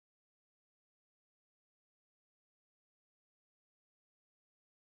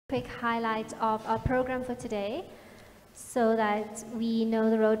quick highlight of our program for today so that we know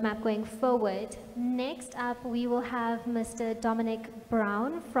the roadmap going forward. Next up, we will have Mr. Dominic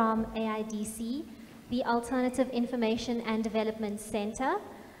Brown from AIDC, the Alternative Information and Development Center.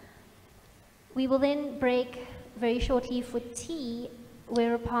 We will then break very shortly for tea,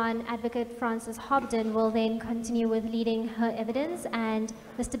 whereupon Advocate Frances Hobden will then continue with leading her evidence, and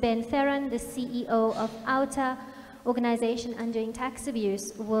Mr. Ben Theron, the CEO of OUTA, Organization Undoing Tax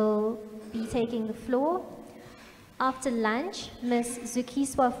Abuse, will be taking the floor. After lunch, Ms.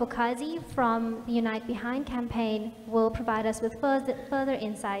 Zukiswa Fokazi from the Unite Behind campaign will provide us with further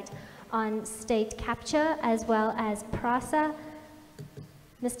insight on state capture as well as PRASA.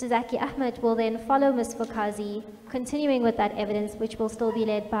 Mr. Zaki Ahmed will then follow Ms. Fokazi, continuing with that evidence, which will still be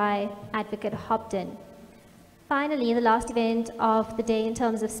led by Advocate Hobden. Finally, the last event of the day in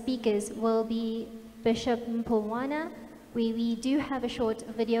terms of speakers will be Bishop Mpumwana, where we do have a short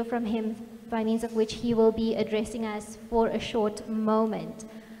video from him by means of which he will be addressing us for a short moment.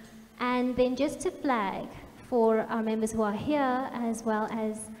 And then just to flag for our members who are here, as well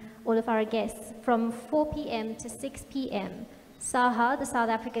as all of our guests, from 4 p.m. to 6 p.m., SAHA, the South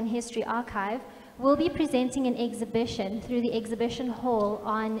African History Archive, will be presenting an exhibition through the exhibition hall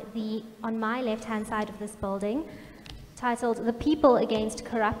on my left-hand side of this building, titled The People Against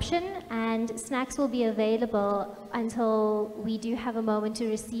Corruption, and snacks will be available until we do have a moment to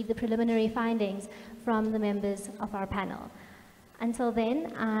receive the preliminary findings from the members of our panel. Until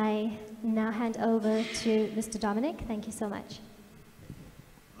then, I now hand over to Mr. Dominic. Thank you so much.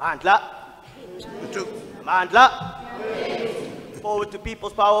 Mandla. Mandla. Forward to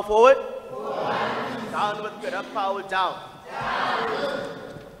people's power, forward. Down with corrupt power, down.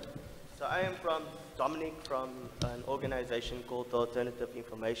 So I am from Dominic from an organization called the Alternative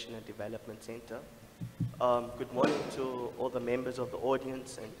Information and Development Center. Good morning to all the members of the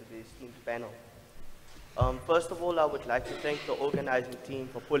audience and to the esteemed panel. First of all, I would like to thank the organizing team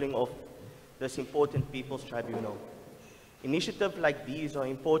for pulling off this important People's Tribunal. Initiatives like these are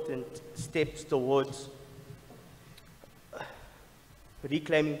important steps towards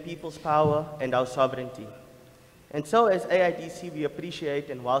reclaiming people's power and our sovereignty. And so as AIDC, we appreciate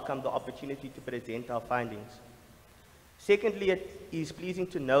and welcome the opportunity to present our findings. Secondly, it is pleasing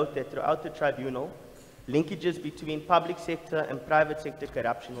to note that throughout the tribunal, linkages between public sector and private sector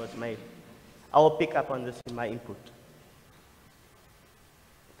corruption was made. I will pick up on this in my input.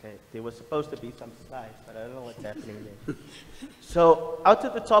 Okay, there was supposed to be some slides, but I don't know what's happening there. So, out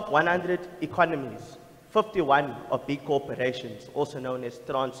of the top 100 economies, 51 are big corporations, also known as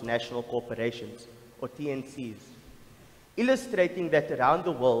transnational corporations, or TNCs, illustrating that around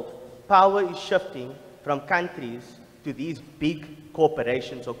the world, power is shifting from countries to these big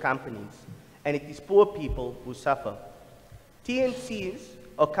corporations or companies, and it is poor people who suffer. TNCs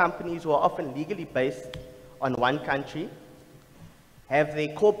are companies who are often legally based on one country, have their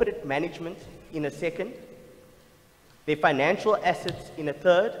corporate management in a second, their financial assets in a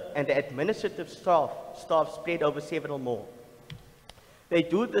third, and the administrative staff spread over several more. They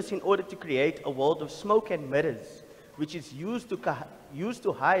do this in order to create a world of smoke and mirrors, which is used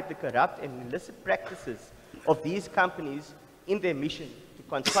to hide the corrupt and illicit practices of these companies in their mission to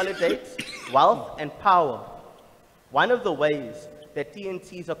consolidate wealth and power. One of the ways that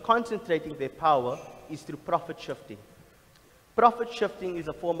TNCs are concentrating their power is through profit shifting. Profit shifting is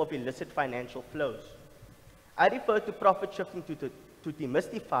a form of illicit financial flows. I refer to profit shifting to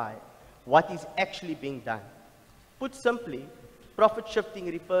demystify what is actually being done. Put simply, profit shifting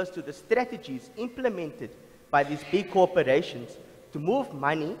refers to the strategies implemented by these big corporations to move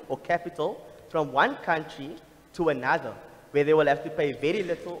money or capital from one country to another, where they will have to pay very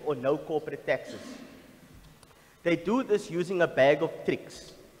little or no corporate taxes. They do this using a bag of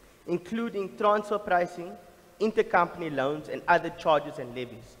tricks, including transfer pricing, intercompany loans, and other charges and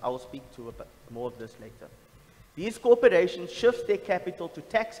levies. I will speak to more of this later. These corporations shift their capital to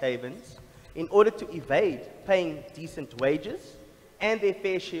tax havens in order to evade paying decent wages and their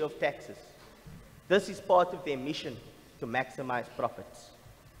fair share of taxes. This is part of their mission to maximize profits.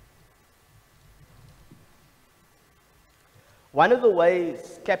 One of the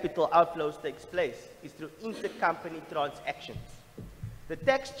ways capital outflows takes place is through intercompany transactions. The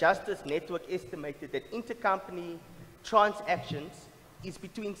Tax Justice Network estimated that intercompany transactions is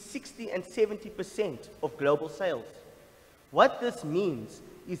between 60 and 70% of global sales. What this means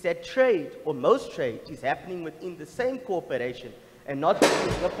is that trade, or most trade, is happening within the same corporation and not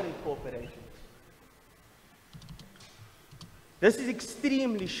between different corporations. This is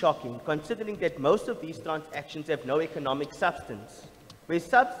extremely shocking, considering that most of these transactions have no economic substance, where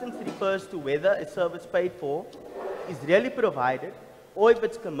substance refers to whether a service paid for is really provided or if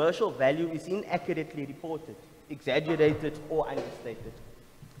its commercial value is inaccurately reported, exaggerated, or understated.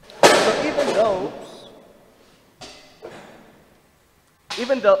 So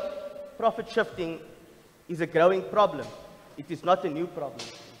even though profit shifting is a growing problem, it is not a new problem.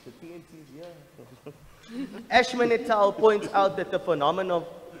 The PNC is here. Ashman et al. Points out that the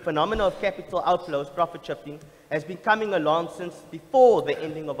phenomenon of capital outflows, profit shifting, has been coming along since before the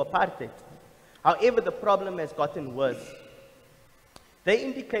ending of apartheid. However, the problem has gotten worse. They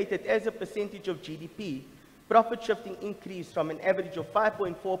indicated as a percentage of GDP, profit shifting increased from an average of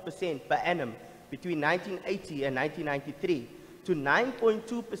 5.4% per annum between 1980 and 1993 to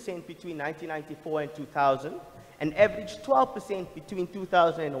 9.2% between 1994 and 2000, and averaged 12% between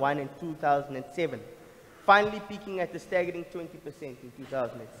 2001 and 2007, finally peaking at a staggering 20% in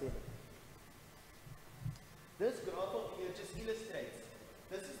 2007. This graph over here just illustrates,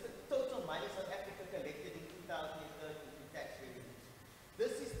 this is the total money South Africa collected in 2013 through tax revenues.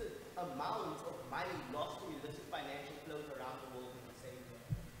 This is the amount of money lost to illicit financial flows around the world in the same year.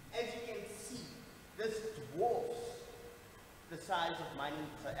 As you can see, this dwarfs the size of money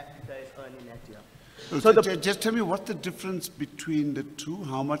South Africa is earning that year. So just tell me what's the difference between the two,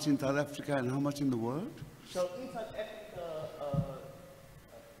 how much in South Africa and how much in the world? So in South Africa,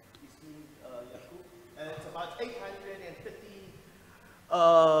 it's about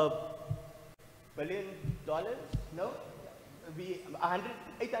 $830 billion, no?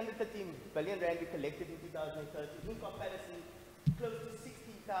 830 billion rand we collected in 2013. In comparison, close to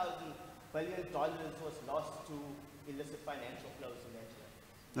 $60,000 billion was lost to illicit financial flows in that year.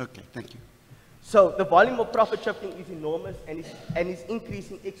 Okay, thank you. So the volume of profit shifting is enormous and is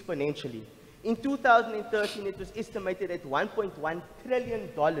increasing exponentially. In 2013, it was estimated that $1.1 trillion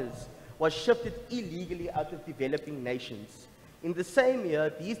was shifted illegally out of developing nations. In the same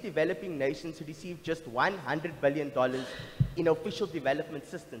year, these developing nations received just $100 billion in official development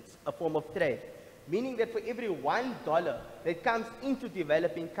assistance, a form of trade, meaning that for every $1 that comes into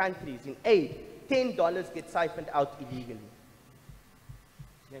developing countries in aid, $10 get siphoned out illegally.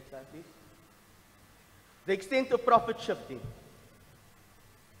 Next slide, please. The extent of profit shifting.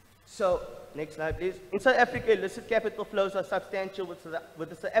 So, next slide, please. In South Africa, illicit capital flows are substantial, with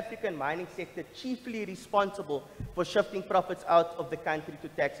the South African mining sector chiefly responsible for shifting profits out of the country to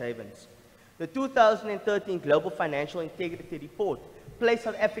tax havens. The 2013 Global Financial Integrity Report placed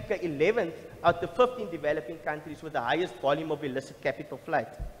South Africa 11th out of 15 developing countries with the highest volume of illicit capital flight.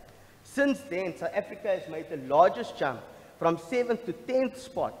 Since then, South Africa has made the largest jump from 7th to 10th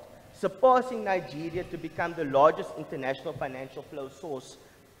spot, surpassing Nigeria to become the largest international financial flow source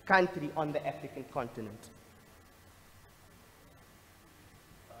country on the African continent.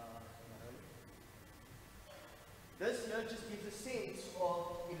 This here just gives a sense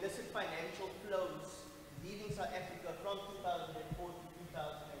of illicit financial flows leaving South Africa from 2004 to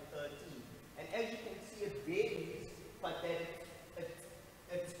 2013. And as you can see, it varies, but that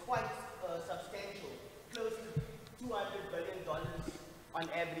it's quite substantial, close to $200 billion on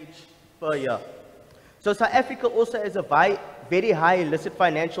average per year. So South Africa also has a very high illicit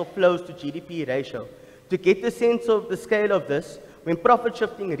financial flows to GDP ratio. To get a sense of the scale of this, when profit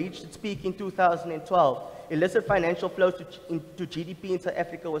shifting reached its peak in 2012, illicit financial flows to GDP in South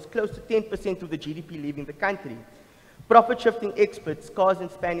Africa was close to 10% of the GDP leaving the country. Profit shifting experts, Scars and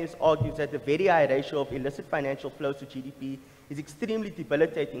Spaniards, argues that the very high ratio of illicit financial flows to GDP is extremely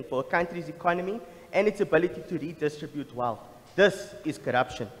debilitating for a country's economy and its ability to redistribute wealth. This is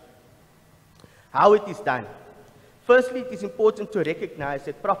corruption. How it is done. Firstly, it is important to recognize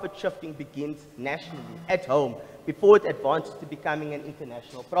that profit shifting begins nationally, at home, before it advances to becoming an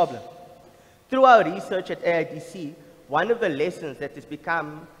international problem. Through our research at AIDC, one of the lessons that has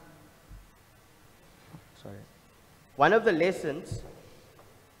become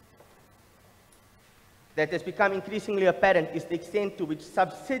increasingly apparent is the extent to which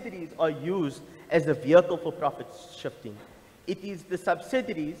subsidiaries are used as a vehicle for profit shifting. It is the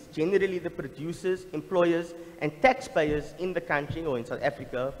subsidiaries, generally the producers, employers, and taxpayers in the country, or in South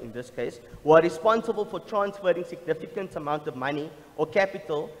Africa in this case, who are responsible for transferring significant amount of money or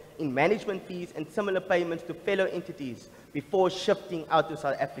capital in management fees and similar payments to fellow entities before shifting out to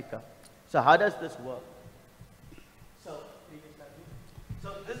South Africa. So how does this work? So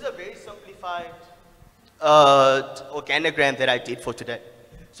this is a very simplified organogram that I did for today.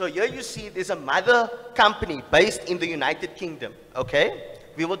 So here you see there's a mother company based in the United Kingdom, okay?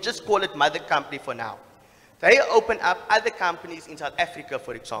 We will just call it mother company for now. They open up other companies in South Africa,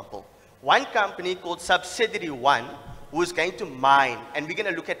 for example. One company called Subsidiary 1, who is going to mine, and we're going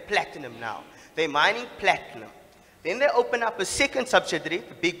to look at platinum now. They're mining platinum. Then they open up a second subsidiary,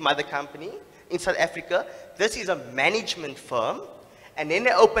 the big mother company in South Africa. This is a management firm. And then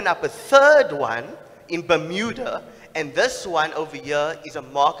they open up a third one in Bermuda, and this one over here is a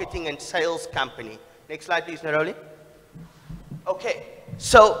marketing and sales company. Next slide, please, Neroli. Okay,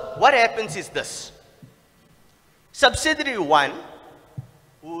 so what happens is this. Subsidiary 1,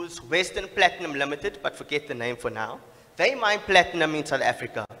 who's Western Platinum Limited, but forget the name for now, they mine platinum in South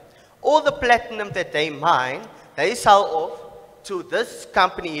Africa. All the platinum that they mine, they sell off to this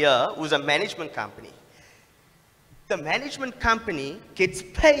company here, who's a management company. The management company gets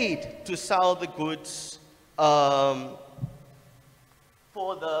paid to sell the goods for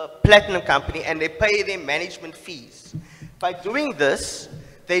the platinum company, and they pay their management fees. By doing this,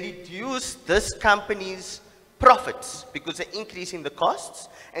 they reduce this company's profits because they're increasing the costs,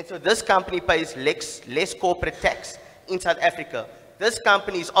 and so this company pays less corporate tax in South Africa. This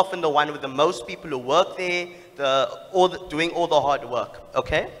company is often the one with the most people who work there, doing all the hard work,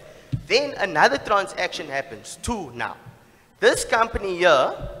 okay? Then another transaction happens, two now. This company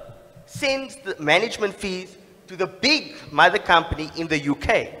here sends the management fees to the big mother company in the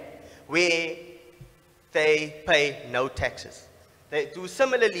UK, where they pay no taxes. They do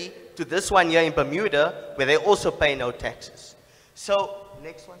similarly to this one here in Bermuda, where they also pay no taxes. So,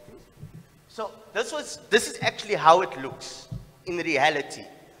 next one please. So, this is actually how it looks in reality.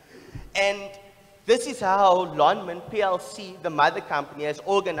 And this is how Lonman PLC, the mother company, has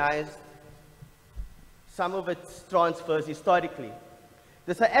organized some of its transfers historically.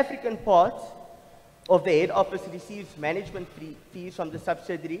 The South African part of the head office receives management fees from the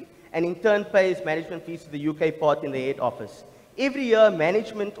subsidiary and in turn pays management fees to the UK part in the head office. Every year,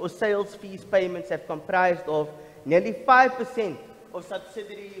 management or sales fees payments have comprised of nearly 5% of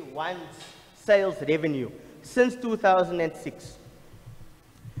subsidiary 1's sales revenue since 2006.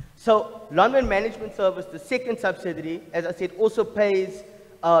 So, Lonman Management Service, the second subsidiary, as I said, also pays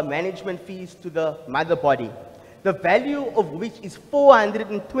management fees to the mother body, the value of which is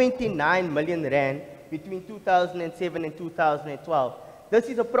 429 million rand between 2007 and 2012. This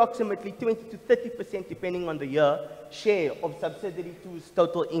is approximately 20 to 30%, depending on the year, share of subsidiary 2's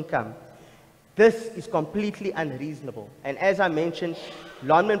total income. This is completely unreasonable. And as I mentioned,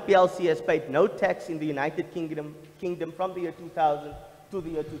 Lonman PLC has paid no tax in the United Kingdom from the year 2000 to the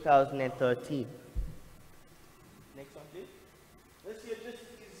year 2013. Next one, please. This here just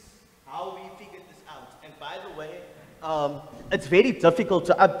is how we figured this out. And by the way, it's very difficult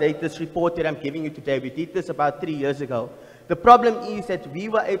to update this report that I'm giving you today. We did this about 3 years ago. The problem is that we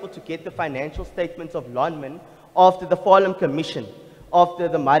were able to get the financial statements of Lonman after the Farnham Commission, after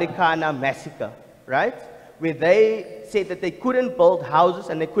the Marikana massacre, right? Where they said that they couldn't build houses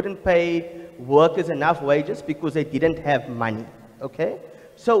and they couldn't pay workers enough wages because they didn't have money, okay?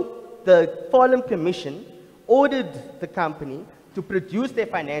 So the Farnham Commission ordered the company to produce their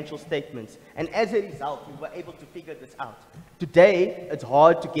financial statements, and as a result, we were able to figure this out. Today, it's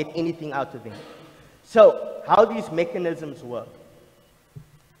hard to get anything out of them. So, how these mechanisms work.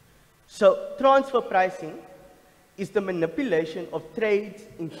 So, transfer pricing is the manipulation of trades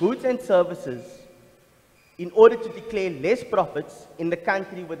in goods and services in order to declare less profits in the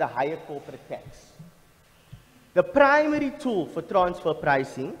country with a higher corporate tax. The primary tool for transfer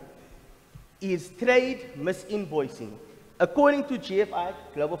pricing is trade misinvoicing. According to GFI,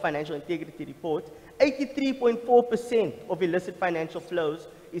 Global Financial Integrity Report, 83.4% of illicit financial flows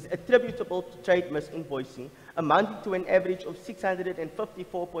is attributable to trade misinvoicing, amounting to an average of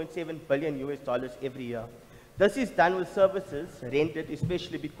 $654.7 billion every year. This is done with services rendered,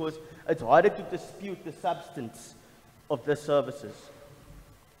 especially because it's harder to dispute the substance of the services.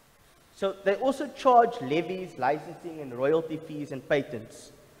 So they also charge levies, licensing, and royalty fees and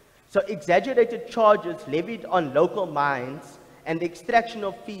patents. So exaggerated charges levied on local mines and the extraction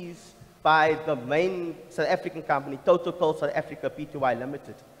of fees by the main South African company, Total Coal South Africa Pty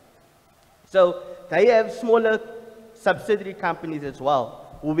Limited. So they have smaller subsidiary companies as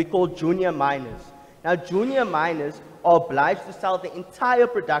well, who we call junior miners. Now junior miners are obliged to sell the entire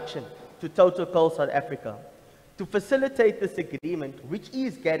production to Total Coal South Africa. To facilitate this agreement, which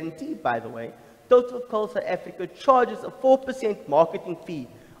is guaranteed by the way, Total Coal South Africa charges a 4% marketing fee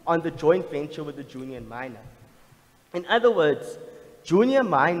on the joint venture with the junior miner. In other words, junior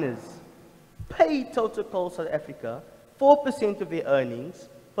miners pay Total Coal South Africa 4% of their earnings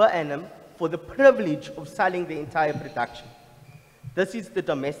per annum for the privilege of selling the entire production. This is the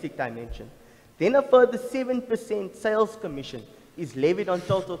domestic dimension. Then a further 7% sales commission is levied on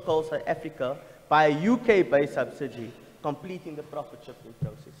Total Coal South Africa by a UK-based subsidiary, completing the profit shifting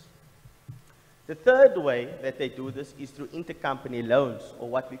process. The third way that they do this is through intercompany loans, or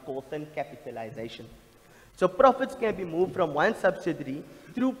what we call thin capitalization. So profits can be moved from one subsidiary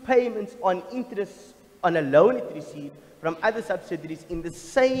through payments on interest on a loan it received from other subsidiaries in the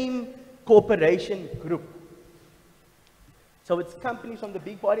same corporation group. So it's companies from the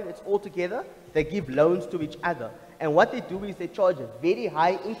big body that's all together, they give loans to each other. And what they do is they charge very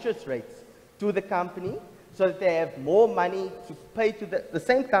high interest rates to the company so that they have more money to pay to the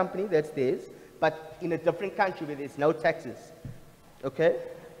same company that's theirs, but in a different country where there's no taxes. Okay?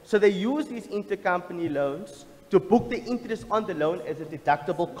 So they use these intercompany loans to book the interest on the loan as a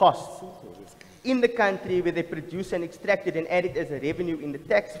deductible cost in the country where they produce and extract it and add it as a revenue in the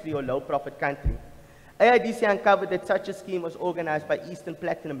tax-free or low-profit country. AIDC uncovered that such a scheme was organized by Eastern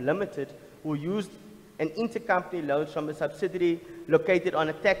Platinum Limited, who used an intercompany loan from a subsidiary located on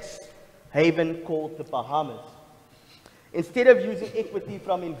a tax haven called the Bahamas. Instead of using equity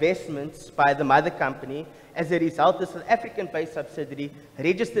from investments by the mother company, as a result, the South African-based subsidiary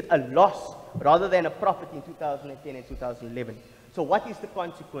registered a loss rather than a profit in 2010 and 2011. So what is the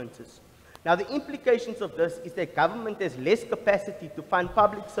consequences? Now, the implications of this is that government has less capacity to fund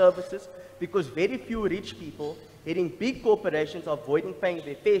public services because very few rich people heading big corporations are avoiding paying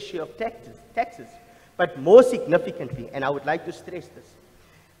their fair share of taxes. But more significantly, and I would like to stress this,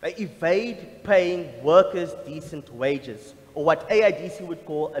 they evade paying workers decent wages, or what AIDC would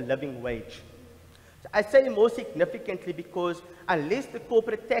call a living wage. So I say more significantly because unless the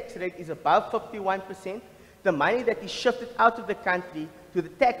corporate tax rate is above 51%, the money that is shifted out of the country to the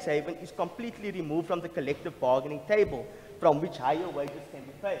tax haven is completely removed from the collective bargaining table, from which higher wages can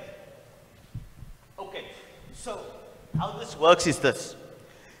be paid. Okay, so how this works is this.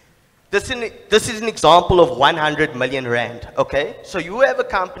 This is an example of 100 million rand, okay? So you have a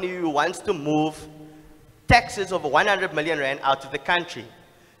company who wants to move taxes of 100 million rand out of the country.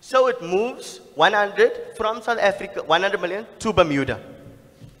 So it moves 100 from South Africa, 100 million to Bermuda.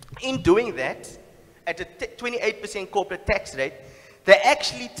 In doing that, at a 28% corporate tax rate, they're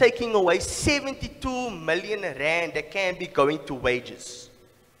actually taking away 72 million rand that can be going to wages,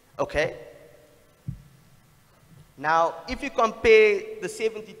 okay? Now, if you compare the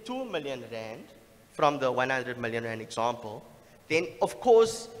 72 million rand from the 100 million rand example, then of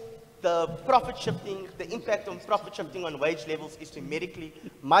course the profit shifting, the impact on profit shifting on wage levels is numerically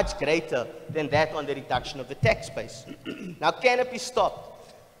much greater than that on the reduction of the tax base. Now, can it be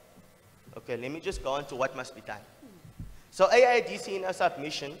stopped? Okay, let me just go on to what must be done. So AIDC in a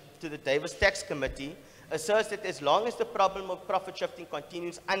submission to the Davis Tax Committee asserts that as long as the problem of profit shifting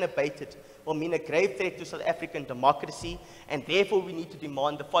continues unabated, will mean a grave threat to South African democracy, and therefore we need to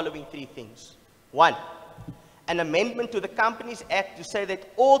demand the following three things. One, an amendment to the Companies Act to say that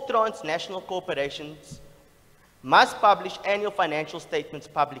all transnational corporations must publish annual financial statements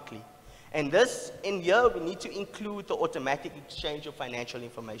publicly. And this, in here, we need to include the automatic exchange of financial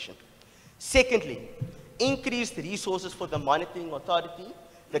information. Secondly, increased resources for the Monitoring Authority,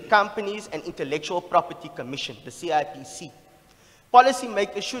 the Companies and Intellectual Property Commission, the CIPC.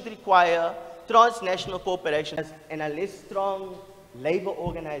 Policymakers should require transnational corporations and unless strong labor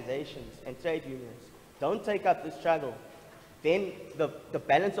organizations and trade unions don't take up the struggle, then the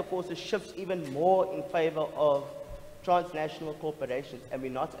balance of forces shifts even more in favor of transnational corporations, and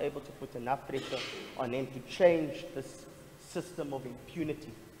we're not able to put enough pressure on them to change this system of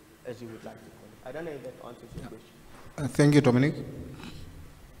impunity, as you would like to call it. I don't know if that answers your question. Thank you, Dominic.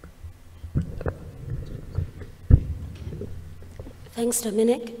 Thanks,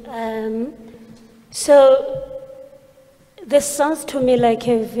 Dominic. So this sounds to me like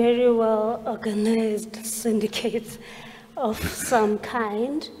a very well organized syndicate of some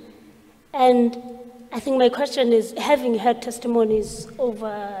kind. And I think my question is, having heard testimonies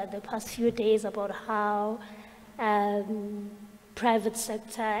over the past few days about how private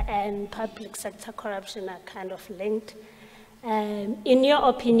sector and public sector corruption are kind of linked, in your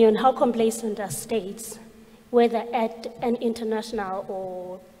opinion, how complacent are states, whether at an international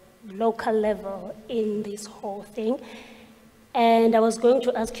or local level, in this whole thing? And I was going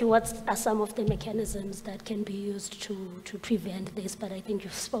to ask you what are some of the mechanisms that can be used to prevent this, but I think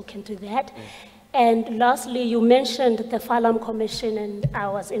you've spoken to that. And lastly, you mentioned the Falam Commission, and I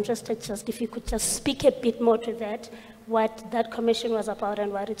was interested just if you could just speak a bit more to that, what that commission was about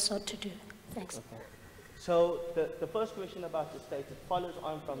and what it sought to do. Thanks. Okay. So the first question about the state, it follows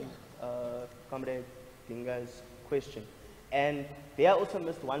on from Comrade Dinga's question. And they also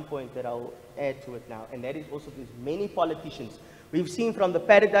missed one point that I'll add to it now, and that is also there's many politicians. We've seen from the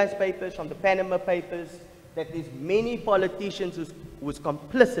Paradise Papers, from the Panama Papers, that there's many politicians who's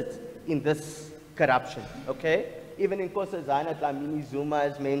complicit in this corruption, okay? Even in Nkosazana, Dlamini Zuma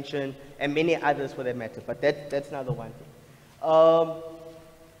is mentioned, and many others for that matter, but that's another one thing.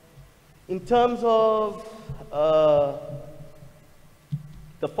 In terms of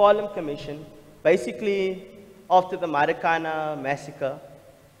the Farlam Commission, Basically, after the Marikana massacre,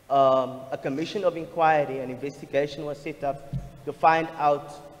 a commission of inquiry, an investigation was set up to find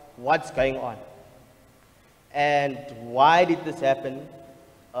out what's going on. And why did this happen?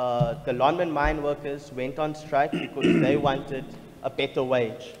 The London mine workers went on strike because they wanted a better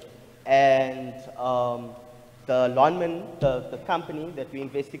wage. And the London, the company that we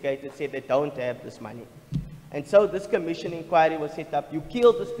investigated, said they don't have this money. And so this commission inquiry was set up. You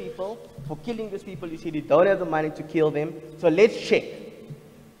killed these people. For killing these people, you said you don't have the money to kill them. So let's check.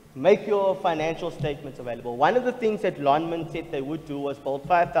 Make your financial statements available. One of the things that London said they would do was build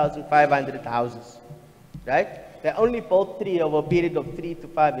 5,500 houses. Right? They only built 3 over a period of 3 to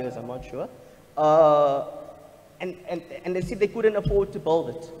 5 years, I'm not sure. And they said they couldn't afford to build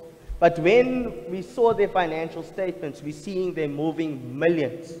it. But when we saw their financial statements, we're seeing them moving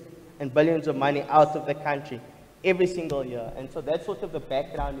millions and billions of money out of the country every single year. And so that's sort of the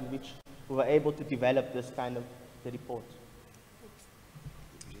background in which we were able to develop this kind of the report.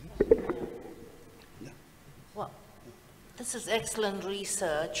 Well, this is excellent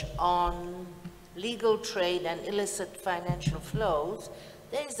research on legal trade and illicit financial flows.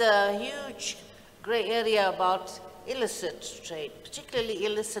 There's a huge gray area about illicit trade, particularly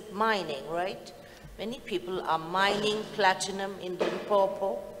illicit mining, right? Many people are mining platinum in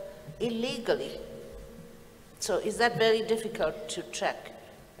Limpopo illegally. So is that very difficult to track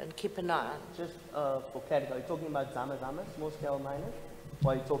and keep an eye on? Just for clarity, are you talking about Zama, small-scale miners?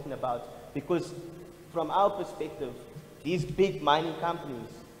 Or are you talking about, because from our perspective, these big mining companies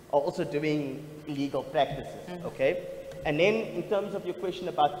are also doing illegal practices, okay? And then in terms of your question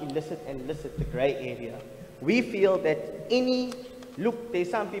about illicit and licit, the gray area, we feel that look, there's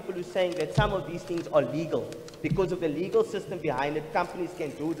some people who are saying that some of these things are legal. Because of the legal system behind it, companies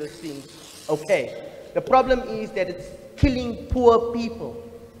can do these things, okay. The problem is that it's killing poor people.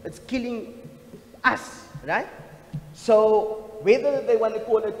 It's killing us, right? So whether they want to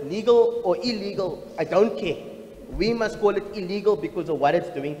call it legal or illegal, I don't care. We must call it illegal because of what it's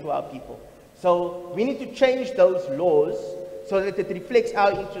doing to our people. So we need to change those laws so that it reflects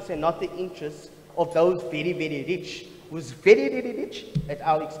our interests and not the interests of those very, very rich, who's very, very rich at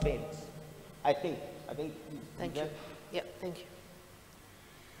our expense. I think. Thank you. Yeah, thank you.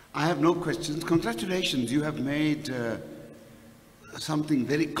 I have no questions. Congratulations, you have made something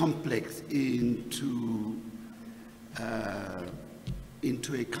very complex into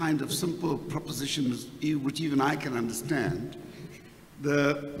a kind of simple proposition which even I can understand.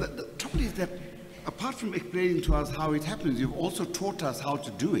 The trouble is that apart from explaining to us how it happens, you've also taught us how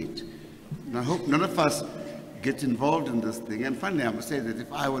to do it. And I hope none of us get involved in this thing. And finally, I must say that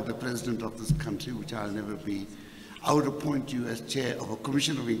if I were the president of this country, which I'll never be, I would appoint you as chair of a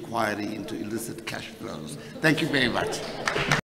commission of inquiry into illicit cash flows. Thank you very much.